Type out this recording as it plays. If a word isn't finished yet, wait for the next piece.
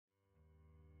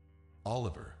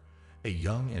Oliver, a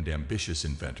young and ambitious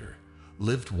inventor,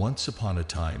 lived once upon a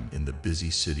time in the busy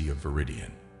city of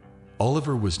Viridian.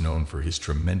 Oliver was known for his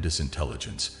tremendous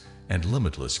intelligence and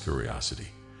limitless curiosity,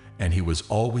 and he was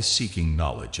always seeking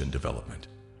knowledge and development.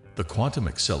 The quantum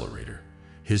accelerator,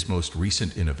 his most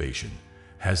recent innovation,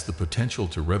 has the potential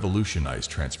to revolutionize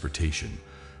transportation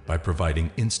by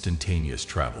providing instantaneous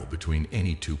travel between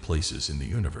any two places in the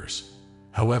universe.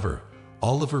 However,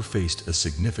 Oliver faced a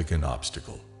significant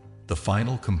obstacle. The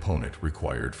final component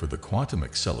required for the quantum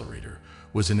accelerator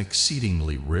was an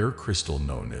exceedingly rare crystal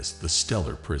known as the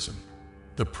Stellar Prism.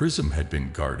 The prism had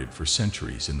been guarded for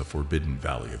centuries in the Forbidden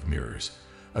Valley of Mirrors,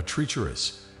 a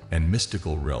treacherous and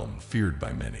mystical realm feared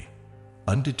by many.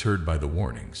 Undeterred by the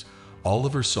warnings,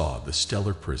 Oliver saw the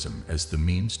Stellar Prism as the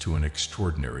means to an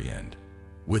extraordinary end.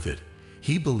 With it,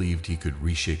 he believed he could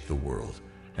reshape the world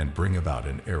and bring about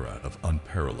an era of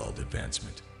unparalleled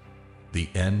advancement. The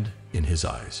end, in his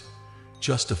eyes,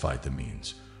 justified the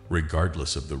means,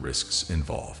 regardless of the risks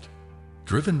involved.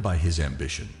 Driven by his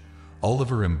ambition,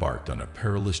 Oliver embarked on a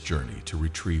perilous journey to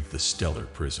retrieve the Stellar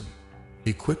Prism.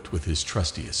 Equipped with his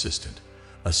trusty assistant,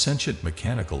 a sentient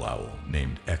mechanical owl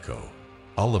named Echo,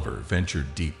 Oliver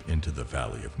ventured deep into the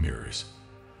Valley of Mirrors.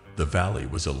 The valley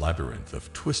was a labyrinth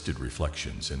of twisted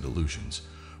reflections and illusions,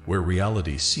 where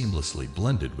reality seamlessly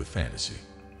blended with fantasy.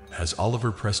 As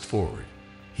Oliver pressed forward,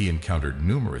 he encountered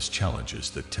numerous challenges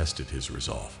that tested his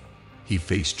resolve. He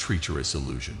faced treacherous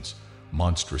illusions,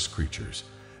 monstrous creatures,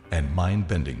 and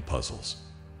mind-bending puzzles.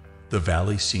 The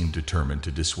valley seemed determined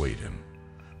to dissuade him,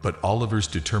 but Oliver's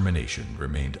determination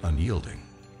remained unyielding.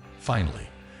 Finally,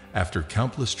 after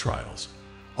countless trials,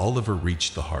 Oliver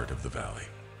reached the heart of the valley.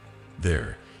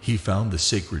 There, he found the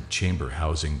sacred chamber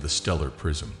housing the Stellar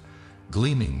Prism,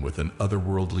 gleaming with an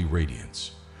otherworldly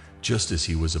radiance. Just as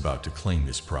he was about to claim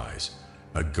his prize,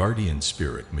 a guardian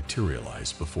spirit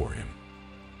materialized before him.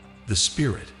 The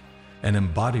spirit, an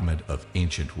embodiment of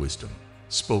ancient wisdom,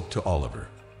 spoke to Oliver,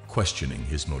 questioning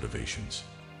his motivations.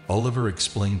 Oliver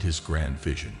explained his grand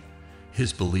vision,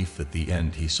 his belief that the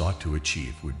end he sought to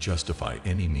achieve would justify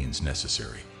any means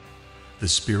necessary. The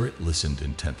spirit listened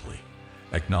intently,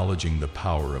 acknowledging the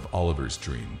power of Oliver's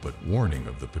dream but warning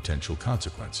of the potential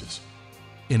consequences.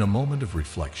 In a moment of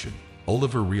reflection,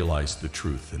 Oliver realized the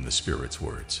truth in the spirit's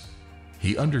words.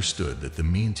 He understood that the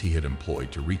means he had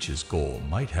employed to reach his goal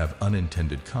might have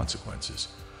unintended consequences,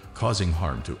 causing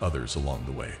harm to others along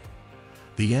the way.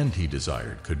 The end he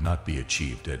desired could not be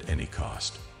achieved at any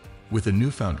cost. With a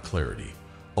newfound clarity,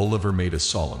 Oliver made a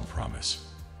solemn promise.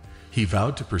 He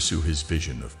vowed to pursue his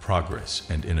vision of progress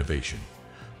and innovation,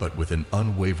 but with an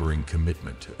unwavering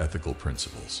commitment to ethical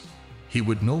principles. He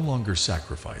would no longer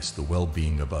sacrifice the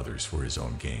well-being of others for his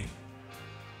own gain.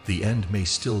 The end may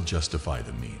still justify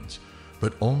the means,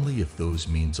 but only if those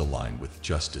means align with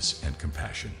justice and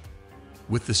compassion.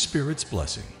 With the spirit's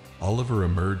blessing, Oliver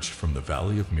emerged from the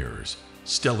Valley of Mirrors,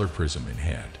 Stellar Prism in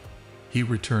hand. He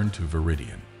returned to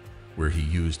Viridian, where he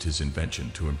used his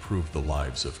invention to improve the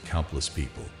lives of countless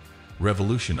people,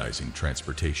 revolutionizing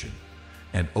transportation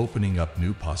and opening up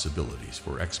new possibilities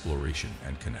for exploration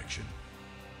and connection.